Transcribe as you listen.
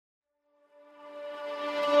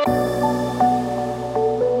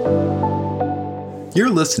You're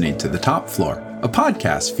listening to The Top Floor, a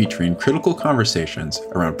podcast featuring critical conversations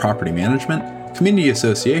around property management, community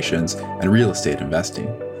associations, and real estate investing.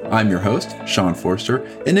 I'm your host, Sean Forster,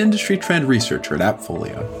 an industry trend researcher at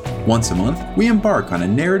Appfolio. Once a month, we embark on a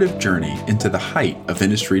narrative journey into the height of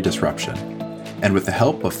industry disruption. And with the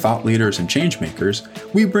help of thought leaders and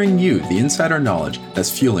changemakers, we bring you the insider knowledge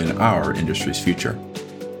that's fueling our industry's future.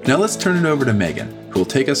 Now let's turn it over to Megan, who will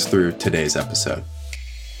take us through today's episode.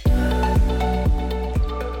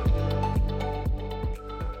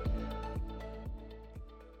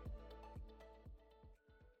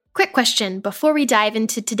 Quick question before we dive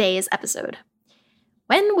into today's episode.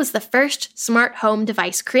 When was the first smart home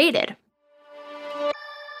device created?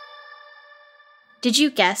 Did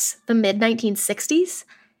you guess the mid-1960s?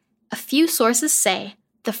 A few sources say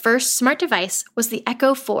the first smart device was the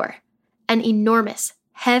Echo 4, an enormous,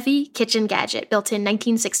 heavy kitchen gadget built in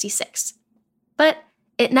 1966. But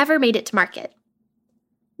it never made it to market.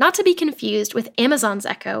 Not to be confused with Amazon's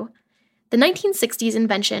Echo, the 1960s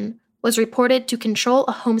invention was reported to control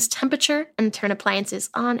a home's temperature and turn appliances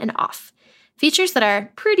on and off, features that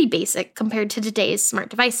are pretty basic compared to today's smart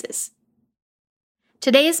devices.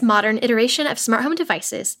 Today's modern iteration of smart home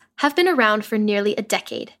devices have been around for nearly a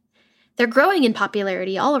decade. They're growing in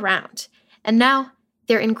popularity all around, and now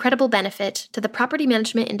their incredible benefit to the property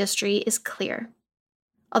management industry is clear.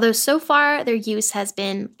 Although so far their use has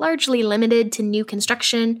been largely limited to new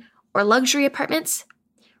construction or luxury apartments,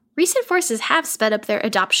 recent forces have sped up their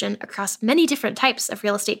adoption across many different types of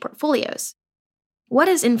real estate portfolios. What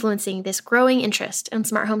is influencing this growing interest in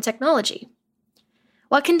smart home technology?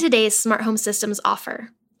 What can today's smart home systems offer?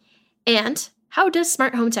 And how does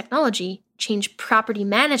smart home technology change property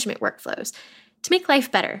management workflows to make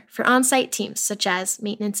life better for on-site teams such as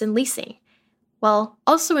maintenance and leasing, while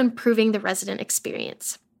also improving the resident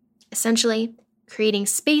experience, essentially creating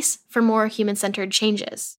space for more human-centered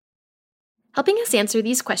changes? Helping us answer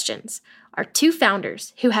these questions are two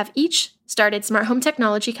founders who have each started smart home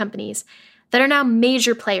technology companies that are now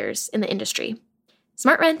major players in the industry,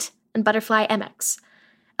 SmartRent and Butterfly MX.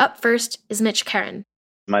 Up first is Mitch Caron.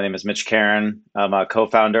 My name is Mitch Caron. I'm a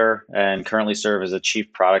co-founder and currently serve as a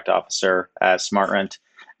chief product officer at SmartRent.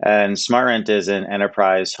 And SmartRent is an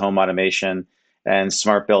enterprise home automation and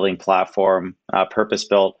smart building platform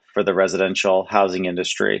purpose-built for the residential housing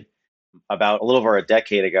industry. About a little over a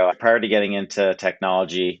decade ago, prior to getting into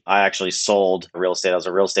technology, I actually sold real estate. I was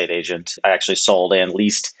a real estate agent. I actually sold and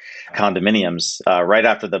leased condominiums right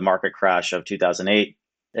after the market crash of 2008.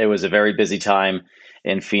 It was a very busy time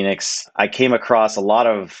in Phoenix. I came across a lot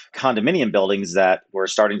of condominium buildings that were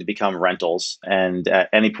starting to become rentals. And at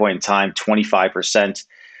any point in time, 25%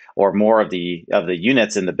 or more of the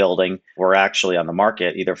units in the building were actually on the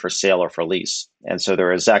market, either for sale or for lease. And so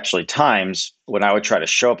there was actually times when I would try to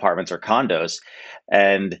show apartments or condos,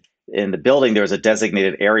 and in the building, there was a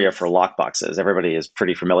designated area for lockboxes. Everybody is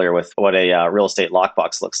pretty familiar with what a real estate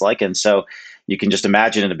lockbox looks like. And so you can just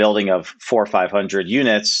imagine in a building of 400 or 500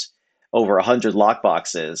 units, over 100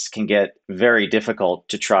 lockboxes can get very difficult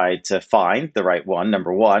to try to find the right one,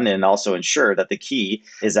 number one, and also ensure that the key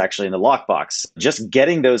is actually in the lockbox. Just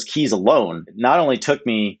getting those keys alone not only took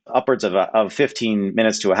me upwards of 15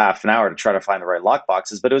 minutes to a half an hour to try to find the right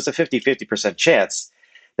lockboxes, but it was a 50% chance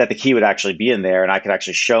that the key would actually be in there and I could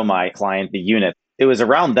actually show my client the unit. It was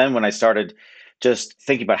around then when I started just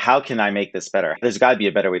thinking about how can I make this better? There's got to be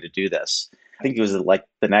a better way to do this. I think it was like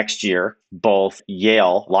the next year, both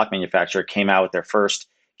Yale lock manufacturer came out with their first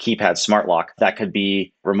keypad smart lock that could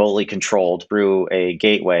be remotely controlled through a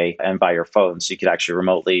gateway and by your phone. So you could actually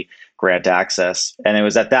remotely grant access. And it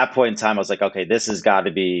was at that point in time, I was like, okay, this has got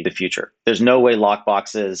to be the future. There's no way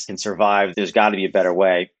lockboxes can survive. There's got to be a better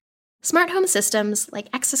way. Smart home systems like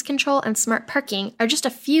access control and smart parking are just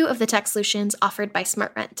a few of the tech solutions offered by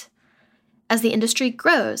SmartRent. As the industry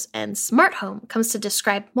grows and smart home comes to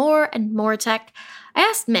describe more and more tech, I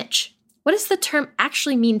asked Mitch, what does the term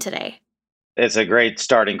actually mean today? It's a great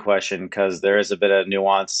starting question because there is a bit of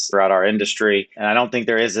nuance throughout our industry. And I don't think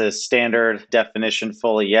there is a standard definition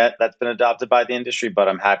fully yet that's been adopted by the industry, but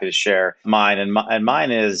I'm happy to share mine. And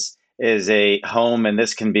mine is a home, and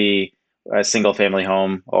this can be a single family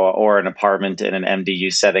home or an apartment in an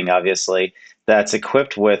MDU setting, obviously, that's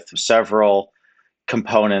equipped with several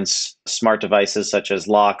components, smart devices such as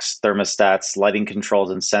locks, thermostats, lighting controls,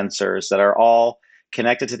 and sensors that are all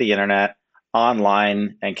connected to the internet,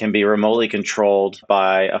 online, and can be remotely controlled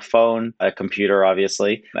by a phone, a computer,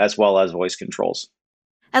 obviously, as well as voice controls.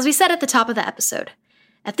 As we said at the top of the episode,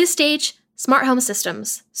 at this stage, smart home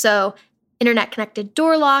systems, so internet-connected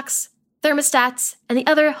door locks, thermostats, and the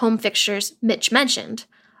other home fixtures Mitch mentioned,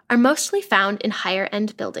 are mostly found in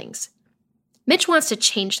higher-end buildings. Mitch wants to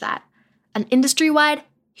change that, an industry-wide,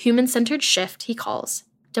 human-centered shift he calls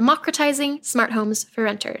democratizing smart homes for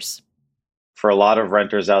renters. For a lot of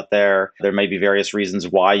renters out there may be various reasons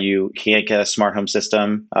why you can't get a smart home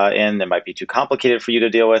system in. It might be too complicated for you to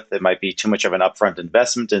deal with. It might be too much of an upfront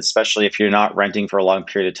investment, especially if you're not renting for a long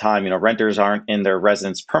period of time. Renters aren't in their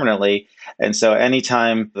residence permanently. And so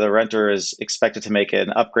anytime the renter is expected to make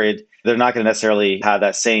an upgrade, they're not going to necessarily have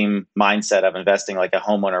that same mindset of investing like a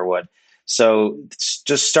homeowner would. So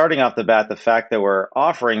just starting off the bat, the fact that we're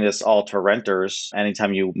offering this all to renters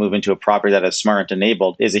anytime you move into a property that is SmartRent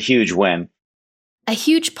enabled is a huge win. A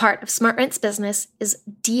huge part of SmartRent's business is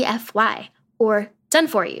DFY, or Done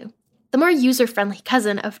For You, the more user-friendly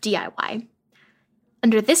cousin of DIY.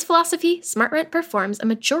 Under this philosophy, SmartRent performs a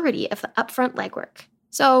majority of the upfront legwork.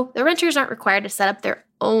 So the renters aren't required to set up their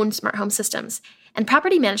own smart home systems, and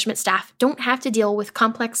property management staff don't have to deal with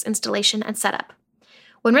complex installation and setup.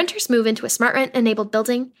 When renters move into a SmartRent-enabled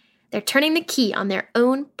building, they're turning the key on their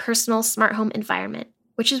own personal smart home environment,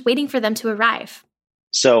 which is waiting for them to arrive.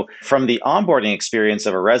 So from the onboarding experience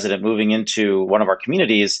of a resident moving into one of our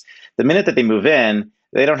communities, the minute that they move in,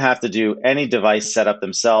 they don't have to do any device setup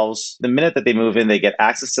themselves. The minute that they move in, they get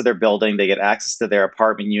access to their building, they get access to their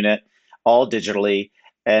apartment unit, all digitally,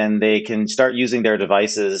 and they can start using their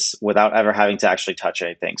devices without ever having to actually touch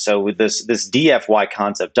anything. So with this DFY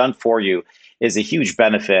concept, Done For You, is a huge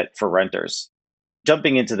benefit for renters.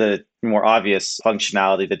 Jumping into the more obvious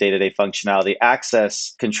functionality, the day-to-day functionality,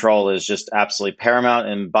 access control is just absolutely paramount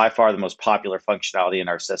and by far the most popular functionality in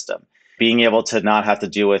our system. Being able to not have to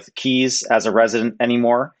deal with keys as a resident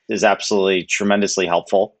anymore is absolutely tremendously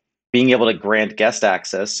helpful. Being able to grant guest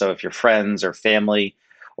access, so if your friends or family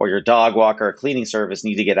or your dog walker or cleaning service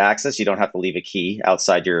need to get access, you don't have to leave a key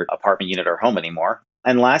outside your apartment unit or home anymore.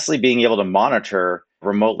 And lastly, being able to monitor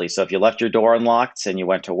remotely. So if you left your door unlocked and you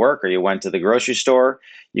went to work or you went to the grocery store,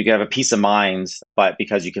 you can have a peace of mind, but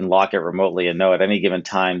because you can lock it remotely and know at any given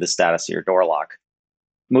time the status of your door lock.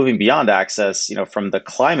 Moving beyond access, from the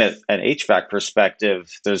climate and HVAC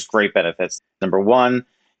perspective, there's great benefits. Number one,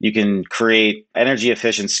 you can create energy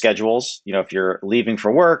efficient schedules. If you're leaving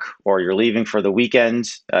for work or you're leaving for the weekend,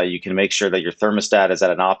 you can make sure that your thermostat is at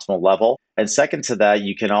an optimal level. And second to that,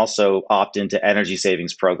 you can also opt into energy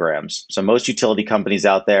savings programs. So most utility companies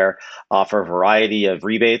out there offer a variety of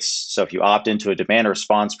rebates. So if you opt into a demand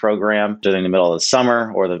response program during the middle of the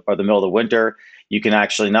summer or the middle of the winter, you can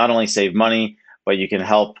actually not only save money, but you can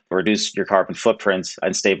help reduce your carbon footprint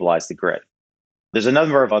and stabilize the grid. There's a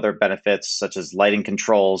number of other benefits, such as lighting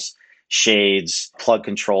controls, shades, plug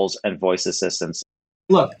controls, and voice assistance.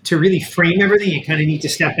 Look, to really frame everything, you kind of need to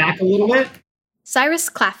step back a little bit. Cyrus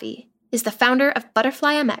Claffey is the founder of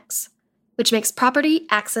Butterfly MX, which makes property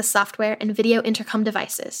access software and video intercom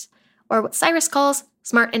devices, or what Cyrus calls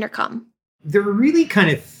smart intercom. There are really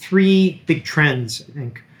kind of three big trends, I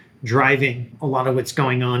think, driving a lot of what's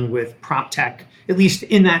going on with prop tech, at least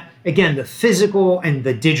in that, again, the physical and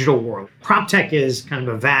the digital world. Prop tech is kind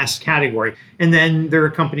of a vast category. And then there are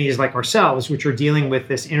companies like ourselves, which are dealing with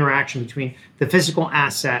this interaction between the physical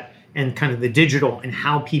asset and kind of the digital and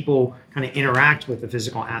how people kind of interact with the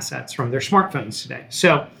physical assets from their smartphones today.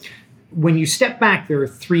 So when you step back, there are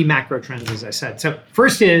three macro trends, as I said. So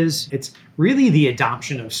first is it's really the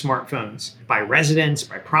adoption of smartphones by residents,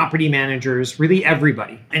 by property managers, really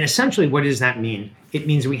everybody. And essentially, what does that mean? It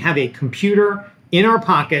means we have a computer in our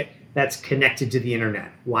pocket that's connected to the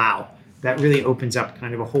internet. Wow, that really opens up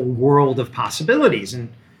kind of a whole world of possibilities.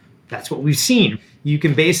 And that's what we've seen. You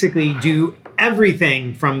can basically do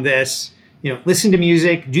everything from this, listen to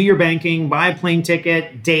music, do your banking, buy a plane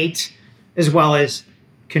ticket, date, as well as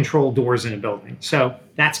control doors in a building. So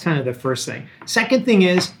that's kind of the first thing. Second thing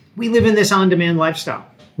is we live in this on-demand lifestyle.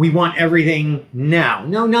 We want everything now.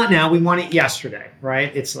 No, not now. We want it yesterday,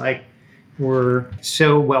 right? It's like we're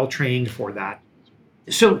so well trained for that.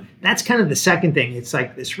 So that's kind of the second thing. It's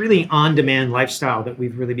like this really on-demand lifestyle that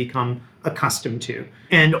we've really become accustomed to.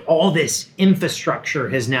 And all this infrastructure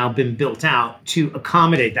has now been built out to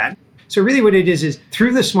accommodate that. So really what it is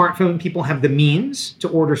through the smartphone, people have the means to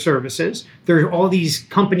order services. There are all these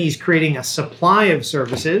companies creating a supply of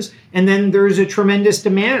services. And then there's a tremendous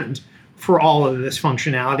demand for all of this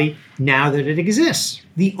functionality now that it exists.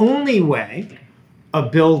 The only way a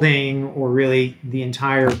building or really the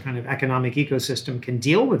entire kind of economic ecosystem can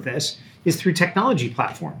deal with this is through technology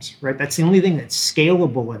platforms, right? That's the only thing that's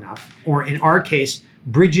scalable enough, or in our case,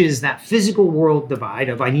 bridges that physical world divide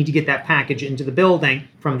of I need to get that package into the building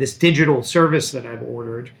from this digital service that I've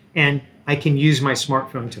ordered, and I can use my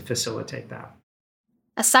smartphone to facilitate that.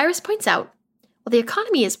 As Cyrus points out, while the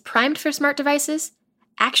economy is primed for smart devices,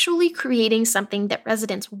 actually creating something that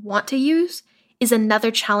residents want to use is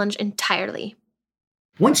another challenge entirely.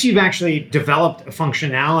 Once you've actually developed a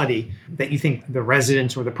functionality that you think the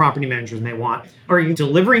residents or the property managers may want, are you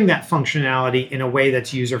delivering that functionality in a way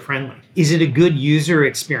that's user-friendly? Is it a good user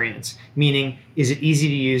experience? Meaning, is it easy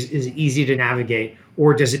to use? Is it easy to navigate?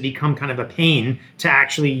 Or does it become kind of a pain to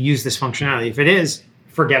actually use this functionality? If it is,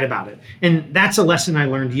 forget about it. And that's a lesson I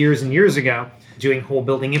learned years and years ago doing whole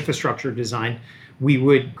building infrastructure design. We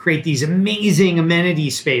would create these amazing amenity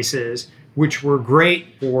spaces, which were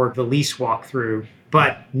great for the lease walkthrough,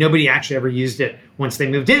 but nobody actually ever used it once they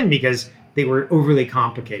moved in because they were overly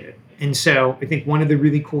complicated. And so I think one of the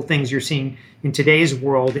really cool things you're seeing in today's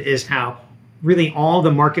world is how really all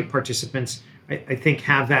the market participants, I think,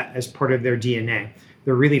 have that as part of their DNA.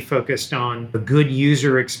 They're really focused on a good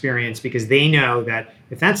user experience because they know that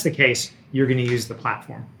if that's the case, you're going to use the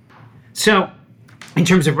platform. So in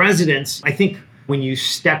terms of residents, I think when you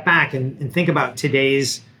step back and think about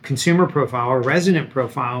today's consumer profile or resident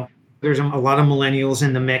profile, there's a lot of millennials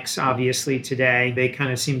in the mix, obviously, today. They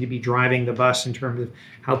kind of seem to be driving the bus in terms of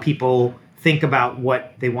how people think about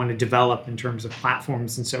what they want to develop in terms of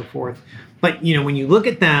platforms and so forth. But, when you look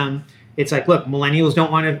at them, it's like, look, millennials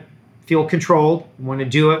don't want to feel controlled, want to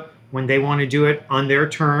do it when they want to do it on their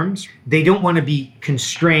terms. They don't want to be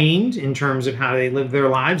constrained in terms of how they live their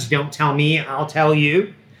lives. Don't tell me, I'll tell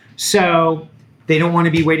you. So they don't want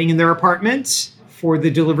to be waiting in their apartments for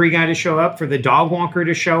the delivery guy to show up, for the dog walker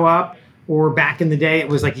to show up. Or back in the day, it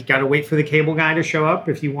was like you got to wait for the cable guy to show up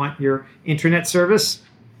if you want your internet service.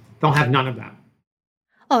 They'll have none of that.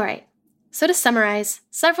 All right. So to summarize,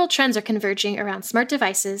 several trends are converging around smart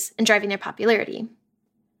devices and driving their popularity.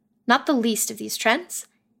 Not the least of these trends,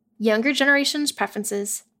 younger generations'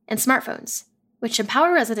 preferences and smartphones, which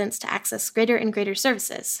empower residents to access greater and greater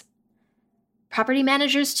services. Property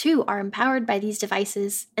managers, too, are empowered by these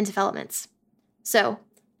devices and developments. So,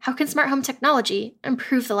 how can smart home technology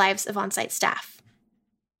improve the lives of on-site staff?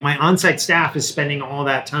 My on-site staff is spending all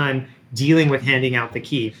that time dealing with handing out the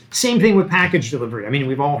key. Same thing with package delivery. I mean,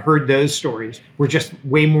 we've all heard those stories. We're just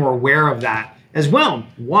way more aware of that as well.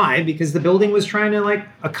 Why? Because the building was trying to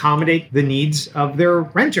accommodate the needs of their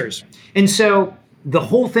renters. And so the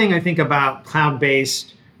whole thing I think about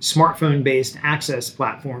cloud-based, smartphone-based access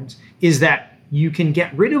platforms is that you can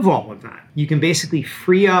get rid of all of that. You can basically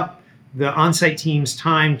free up the on-site team's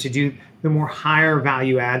time to do the more higher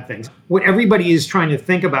value add things. What everybody is trying to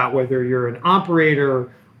think about, whether you're an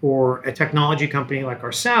operator or a technology company like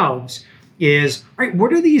ourselves, is, all right,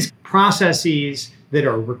 what are these processes that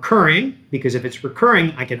are recurring? Because if it's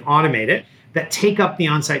recurring, I can automate it, that take up the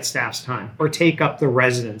on-site staff's time or take up the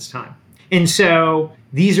residents' time. And so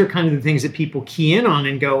these are kind of the things that people key in on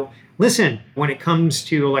and go, listen, when it comes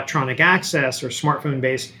to electronic access or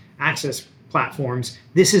smartphone-based access platforms,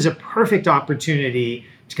 this is a perfect opportunity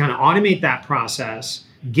to kind of automate that process,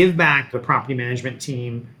 give back the property management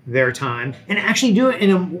team their time, and actually do it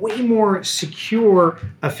in a way more secure,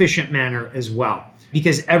 efficient manner as well.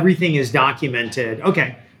 Because everything is documented.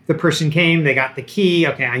 Okay, the person came, they got the key.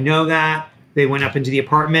 Okay, I know that. They went up into the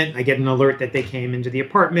apartment. I get an alert that they came into the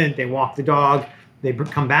apartment. They walk the dog. They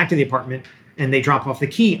come back to the apartment and they drop off the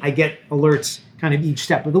key. I get alerts kind of each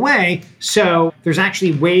step of the way. So there's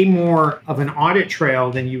actually way more of an audit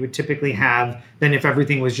trail than you would typically have than if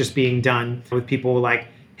everything was just being done with people like,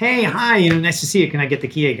 hey, hi, nice to see you. Can I get the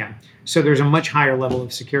key again? So there's a much higher level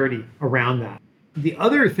of security around that. The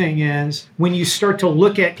other thing is when you start to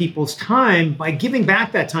look at people's time, by giving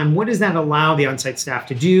back that time, what does that allow the on-site staff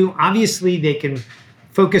to do? Obviously, they can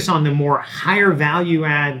focus on the more higher value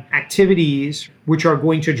add activities, which are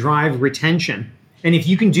going to drive retention. And if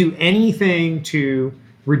you can do anything to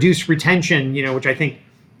reduce retention, which I think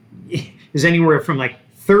is anywhere from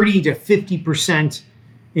 30 to 50%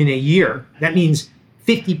 in a year, that means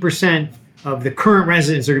 50% of the current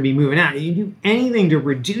residents are going to be moving out. If you do anything to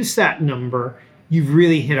reduce that number, you've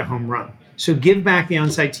really hit a home run. So give back the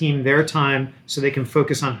on-site team their time so they can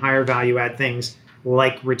focus on higher value add things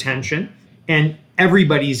like retention. And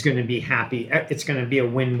everybody's going to be happy. It's going to be a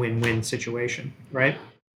win-win-win situation, right?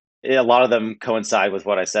 A lot of them coincide with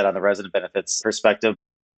what I said on the resident benefits perspective.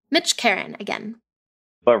 Mitch Karen again.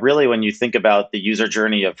 But really, when you think about the user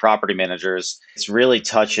journey of property managers, it really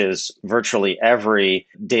touches virtually every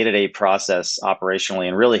day-to-day process operationally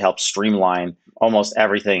and really helps streamline almost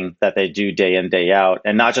everything that they do day in, day out,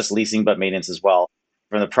 and not just leasing, but maintenance as well.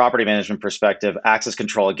 From the property management perspective, access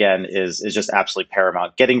control, again, is just absolutely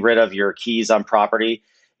paramount. Getting rid of your keys on property.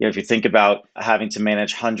 If you think about having to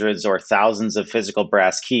manage hundreds or thousands of physical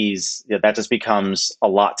brass keys, that just becomes a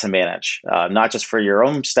lot to manage, not just for your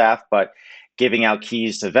own staff, but giving out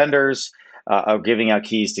keys to vendors, of giving out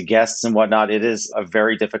keys to guests and whatnot, it is a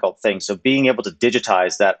very difficult thing. So being able to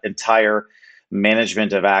digitize that entire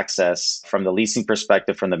management of access from the leasing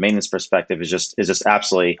perspective, from the maintenance perspective, is just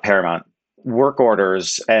absolutely paramount. Work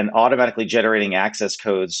orders and automatically generating access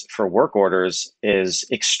codes for work orders is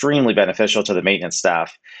extremely beneficial to the maintenance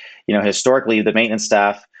staff. Historically, the maintenance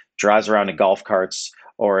staff drives around in golf carts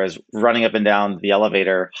or is running up and down the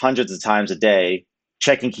elevator hundreds of times a day,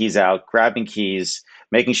 checking keys out, grabbing keys,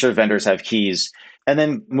 making sure vendors have keys, and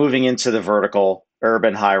then moving into the vertical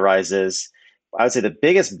urban high rises. I would say the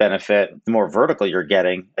biggest benefit, the more vertical you're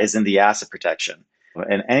getting, is in the asset protection.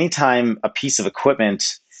 And anytime a piece of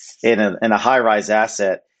equipment in a high-rise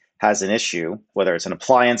asset has an issue, whether it's an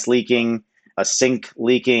appliance leaking, a sink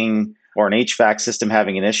leaking, or an HVAC system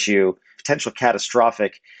having an issue, potential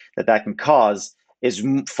catastrophic that can cause is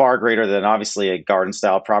far greater than obviously a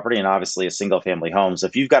garden-style property and obviously a single-family home. So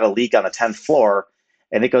if you've got a leak on the 10th floor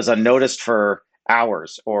and it goes unnoticed for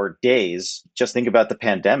hours or days, just think about the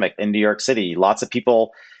pandemic in New York City. Lots of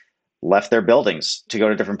people left their buildings to go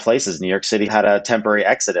to different places. New York City had a temporary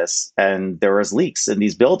exodus and there was leaks in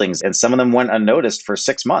these buildings and some of them went unnoticed for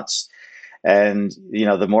 6 months. And,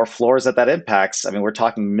 the more floors that impacts, we're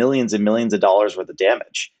talking millions and millions of dollars worth of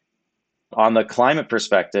damage. On the climate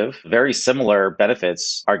perspective, very similar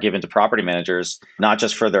benefits are given to property managers, not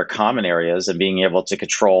just for their common areas and being able to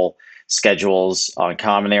control schedules on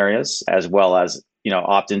common areas, as well as,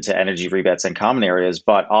 opt into energy rebates in common areas,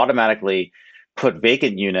 but automatically put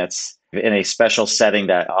vacant units in a special setting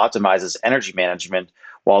that optimizes energy management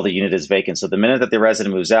while the unit is vacant. So the minute that the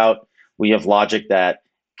resident moves out, we have logic that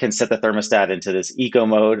can set the thermostat into this eco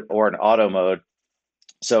mode or an auto mode.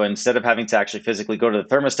 So instead of having to actually physically go to the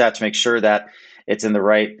thermostat to make sure that it's in the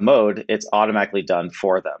right mode, it's automatically done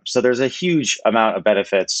for them. So there's a huge amount of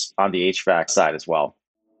benefits on the HVAC side as well.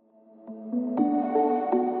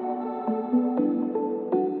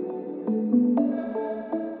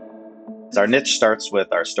 Our niche starts with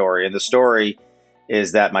our story. And the story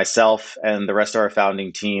is that myself and the rest of our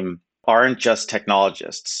founding team aren't just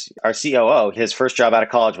technologists. Our COO, his first job out of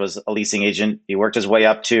college was a leasing agent. He worked his way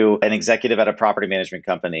up to an executive at a property management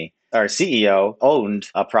company. Our CEO owned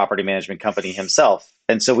a property management company himself.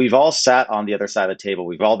 And so we've all sat on the other side of the table.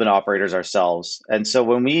 We've all been operators ourselves. And so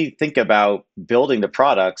when we think about building the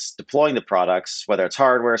products, deploying the products, whether it's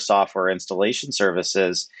hardware, software, installation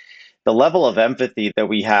services, the level of empathy that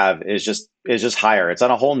we have is just higher. It's on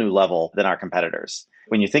a whole new level than our competitors.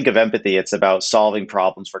 When you think of empathy, it's about solving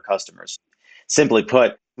problems for customers. Simply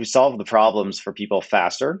put, we solve the problems for people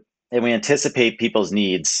faster, and we anticipate people's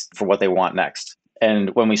needs for what they want next. And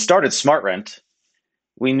when we started SmartRent,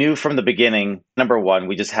 we knew from the beginning, number one,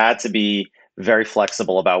 we just had to be very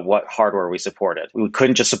flexible about what hardware we supported. We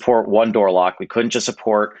couldn't just support one door lock. We couldn't just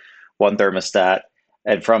support one thermostat.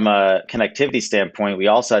 And from a connectivity standpoint, we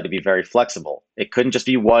also had to be very flexible. It couldn't just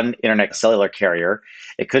be one internet cellular carrier.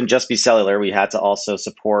 It couldn't just be cellular. We had to also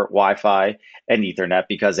support Wi-Fi and Ethernet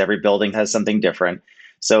because every building has something different.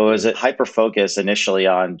 So it was a hyper focus initially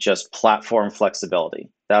on just platform flexibility.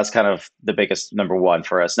 That was kind of the biggest number one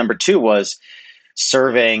for us. Number two was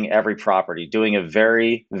surveying every property, doing a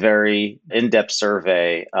very, very in-depth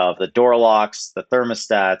survey of the door locks, the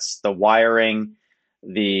thermostats, the wiring,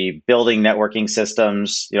 the building networking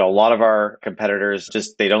systems. A lot of our competitors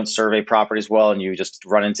they don't survey properties well, and you just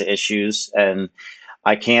run into issues. And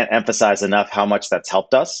I can't emphasize enough how much that's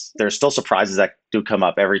helped us. There's still surprises that do come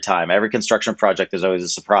up every time. Every construction project is always a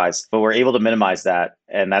surprise, but we're able to minimize that.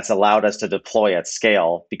 And that's allowed us to deploy at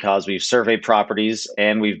scale because we've surveyed properties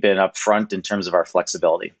and we've been upfront in terms of our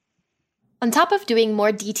flexibility. On top of doing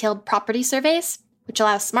more detailed property surveys, which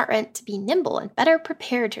allows SmartRent to be nimble and better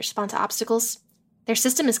prepared to respond to obstacles, their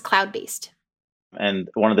system is cloud-based. And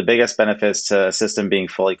one of the biggest benefits to a system being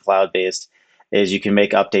fully cloud-based is you can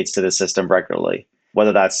make updates to the system regularly,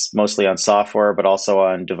 whether that's mostly on software, but also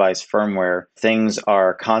on device firmware. Things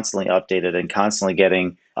are constantly updated and constantly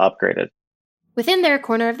getting upgraded. Within their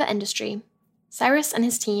corner of the industry, Cyrus and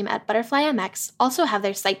his team at Butterfly MX also have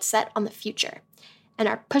their sights set on the future and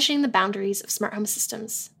are pushing the boundaries of smart home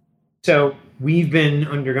systems. So we've been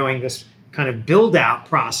undergoing this kind of build out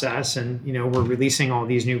process, and we're releasing all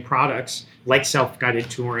these new products like self-guided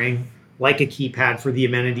touring, like a keypad for the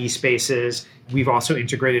amenity spaces. We've also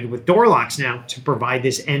integrated with door locks now to provide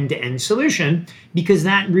this end-to-end solution, because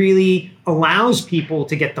that really allows people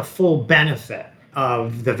to get the full benefit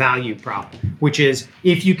of the value prop, which is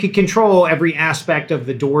if you could control every aspect of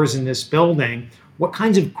the doors in this building, what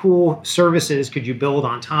kinds of cool services could you build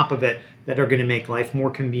on top of it that are going to make life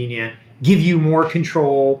more convenient, give you more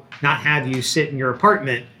control, not have you sit in your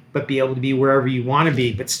apartment but be able to be wherever you want to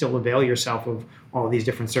be, but still avail yourself of all these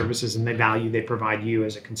different services and the value they provide you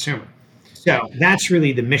as a consumer. So that's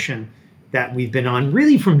really the mission that we've been on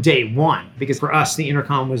really from day one, because for us, the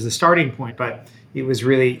intercom was the starting point, but it was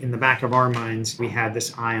really in the back of our minds, we had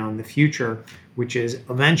this eye on the future, which is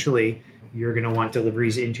eventually you're going to want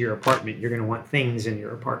deliveries into your apartment. You're going to want things in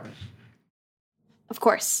your apartment. Of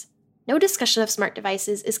course, no discussion of smart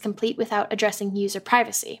devices is complete without addressing user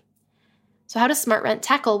privacy. So how does SmartRent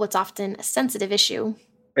tackle what's often a sensitive issue?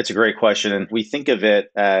 It's a great question. And we think of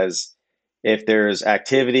it as if there's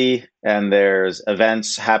activity and there's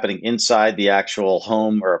events happening inside the actual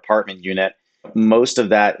home or apartment unit, most of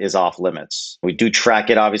that is off limits. We do track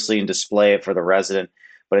it, obviously, and display it for the resident,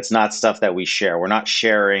 but it's not stuff that we share. We're not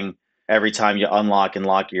sharing every time you unlock and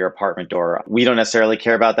lock your apartment door. We don't necessarily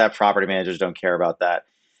care about that. Property managers don't care about that.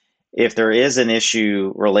 If there is an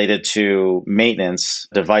issue related to maintenance,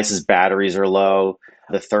 devices' batteries are low,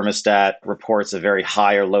 the thermostat reports a very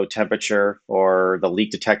high or low temperature, or the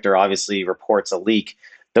leak detector obviously reports a leak.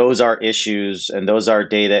 Those are issues and those are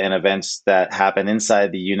data and events that happen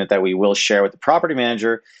inside the unit that we will share with the property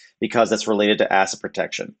manager because that's related to asset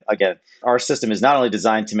protection. Again, our system is not only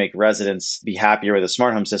designed to make residents be happier with a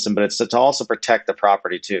smart home system, but it's to also protect the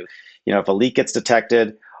property too. If a leak gets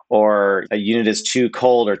detected or a unit is too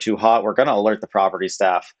cold or too hot, we're going to alert the property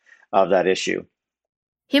staff of that issue.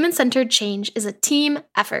 Human-centered change is a team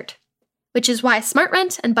effort, which is why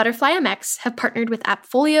SmartRent and Butterfly MX have partnered with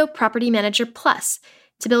Appfolio Property Manager Plus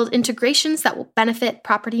to build integrations that will benefit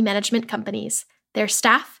property management companies, their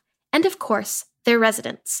staff, and of course, their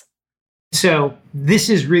residents. So this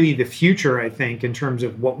is really the future, I think, in terms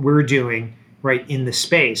of what we're doing right in the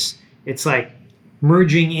space. It's like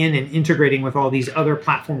merging in and integrating with all these other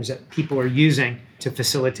platforms that people are using to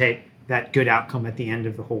facilitate that good outcome at the end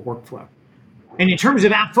of the whole workflow. And in terms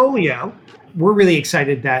of Appfolio, we're really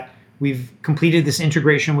excited that we've completed this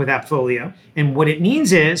integration with Appfolio. And what it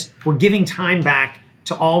means is we're giving time back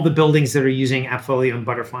to all the buildings that are using Appfolio and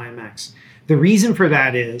Butterfly MX. The reason for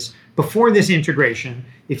that is before this integration,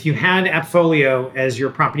 if you had Appfolio as your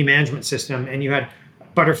property management system and you had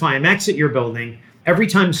Butterfly MX at your building, every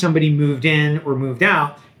time somebody moved in or moved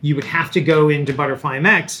out, you would have to go into Butterfly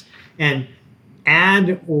MX and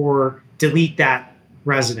add or delete that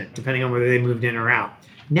resident, depending on whether they moved in or out.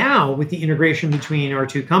 Now, with the integration between our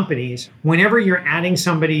two companies, whenever you're adding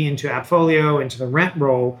somebody into Appfolio, into the rent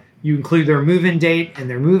roll, you include their move-in date and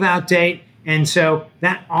their move-out date. And so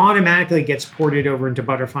that automatically gets ported over into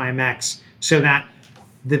Butterfly MX so that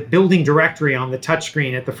the building directory on the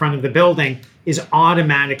touchscreen at the front of the building is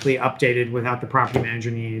automatically updated without the property manager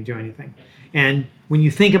needing to do anything. And when you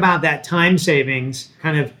think about that time savings,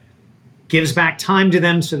 kind of gives back time to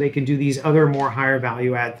them so they can do these other more higher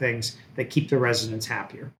value add things that keep the residents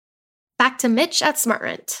happier. Back to Mitch at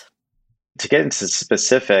SmartRent. To get into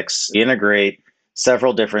specifics, we integrate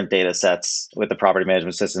several different data sets with the property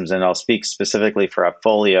management systems, and I'll speak specifically for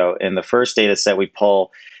Appfolio. And the first data set we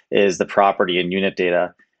pull is the property and unit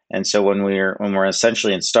data. And so when we're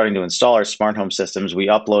essentially starting to install our smart home systems, we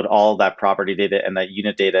upload all that property data and that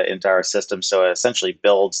unit data into our system. So it essentially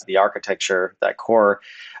builds the architecture, that core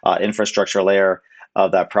infrastructure layer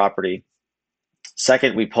of that property.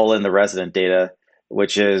 Second, we pull in the resident data,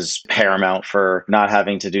 which is paramount for not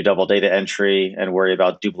having to do double data entry and worry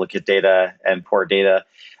about duplicate data and poor data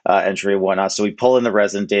entry and whatnot. So we pull in the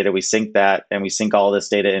resident data, we sync that, and we sync all this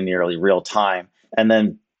data in nearly real time. And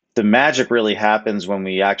then the magic really happens when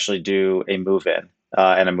we actually do a move-in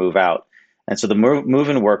and a move-out. And so the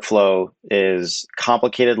move-in workflow is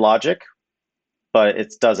complicated logic, but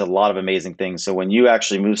it does a lot of amazing things. So when you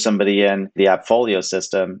actually move somebody in the Appfolio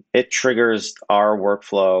system, it triggers our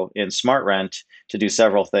workflow in SmartRent to do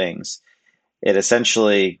several things. It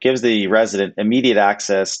essentially gives the resident immediate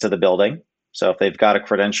access to the building. So if they've got a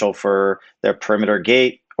credential for their perimeter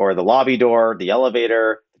gate or the lobby door, the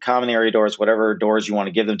elevator, the common area doors, whatever doors you want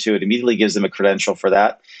to give them to, it immediately gives them a credential for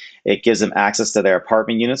that. It gives them access to their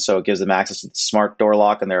apartment unit. So it gives them access to the smart door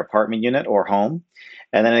lock in their apartment unit or home.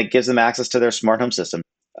 And then it gives them access to their smart home system.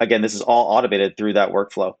 Again, this is all automated through that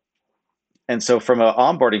workflow. And so from an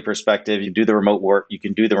onboarding perspective, you do the remote work, you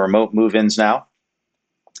can do the remote move-ins now.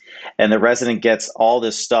 And the resident gets all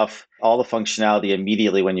this stuff, all the functionality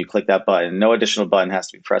immediately when you click that button. No additional button has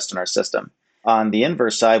to be pressed in our system. On the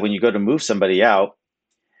inverse side, when you go to move somebody out,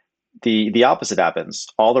 the opposite happens.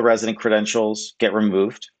 All the resident credentials get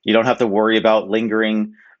removed. You don't have to worry about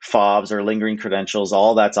lingering fobs or lingering credentials.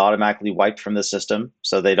 All that's automatically wiped from the system.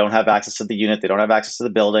 So they don't have access to the unit. They don't have access to the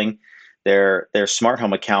building. Their smart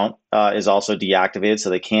home account is also deactivated, so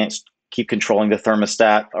they can't keep controlling the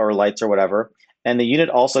thermostat or lights or whatever. And the unit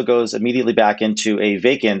also goes immediately back into a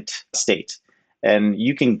vacant state. And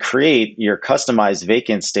you can create your customized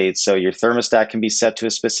vacant state. So your thermostat can be set to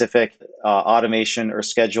a specific automation or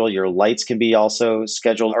schedule. Your lights can be also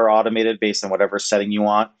scheduled or automated based on whatever setting you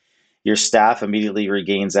want. Your staff immediately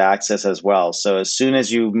regains access as well. So as soon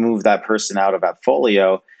as you move that person out of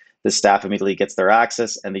AppFolio, the staff immediately gets their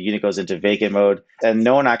access and the unit goes into vacant mode. And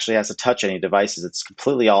no one actually has to touch any devices. It's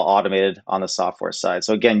completely all automated on the software side.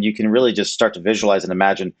 So again, you can really just start to visualize and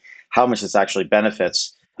imagine how much this actually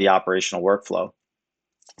benefits the operational workflow.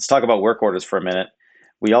 Let's talk about work orders for a minute.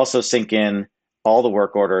 We also sync in all the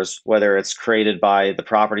work orders, whether it's created by the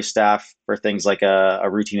property staff for things like a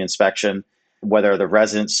routine inspection, whether the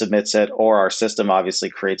resident submits it, or our system obviously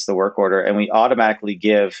creates the work order, and we automatically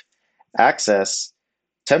give access,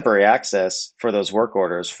 temporary access for those work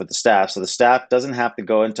orders for the staff. So the staff doesn't have to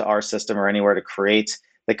go into our system or anywhere to create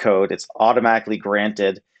the code. It's automatically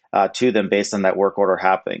granted to them based on that work order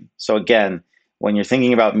happening. So again, when you're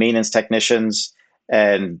thinking about maintenance technicians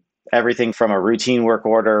and everything from a routine work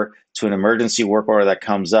order to an emergency work order that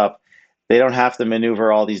comes up, they don't have to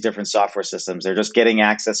maneuver all these different software systems. They're just getting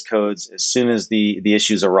access codes as soon as the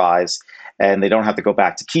issues arise, and they don't have to go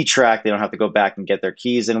back to KeyTrack. They don't have to go back and get their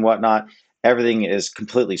keys and whatnot. Everything is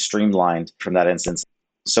completely streamlined from that instance.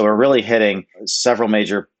 So we're really hitting several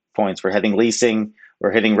major points. We're hitting leasing, we're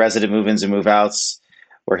hitting resident move-ins and move-outs,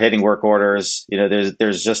 we're hitting work orders.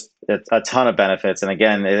 There's just a ton of benefits. And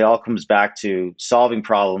again, it all comes back to solving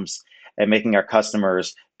problems and making our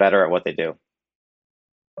customers better at what they do.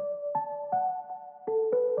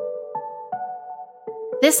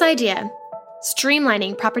 This idea,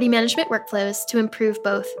 streamlining property management workflows to improve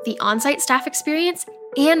both the on-site staff experience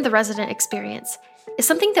and the resident experience, is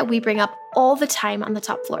something that we bring up all the time on the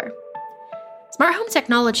top floor. Smart home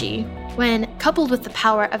technology, when coupled with the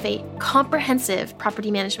power of a comprehensive property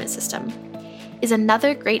management system, is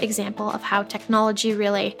another great example of how technology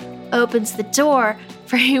really opens the door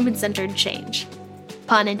for human-centered change.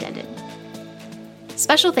 Pun intended.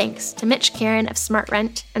 Special thanks to Mitch Karen of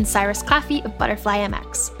SmartRent and Cyrus Claffey of Butterfly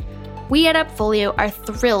MX. We at AppFolio are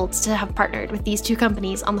thrilled to have partnered with these two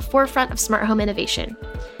companies on the forefront of smart home innovation.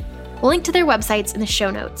 We'll link to their websites in the show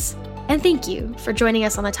notes. And thank you for joining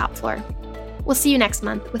us on the top floor. We'll see you next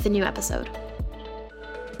month with a new episode.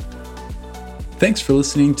 Thanks for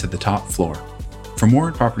listening to The Top Floor. For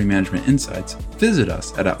more property management insights, visit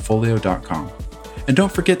us at appfolio.com. And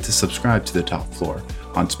don't forget to subscribe to The Top Floor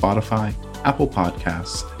on Spotify, Apple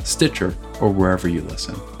Podcasts, Stitcher, or wherever you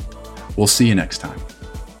listen. We'll see you next time.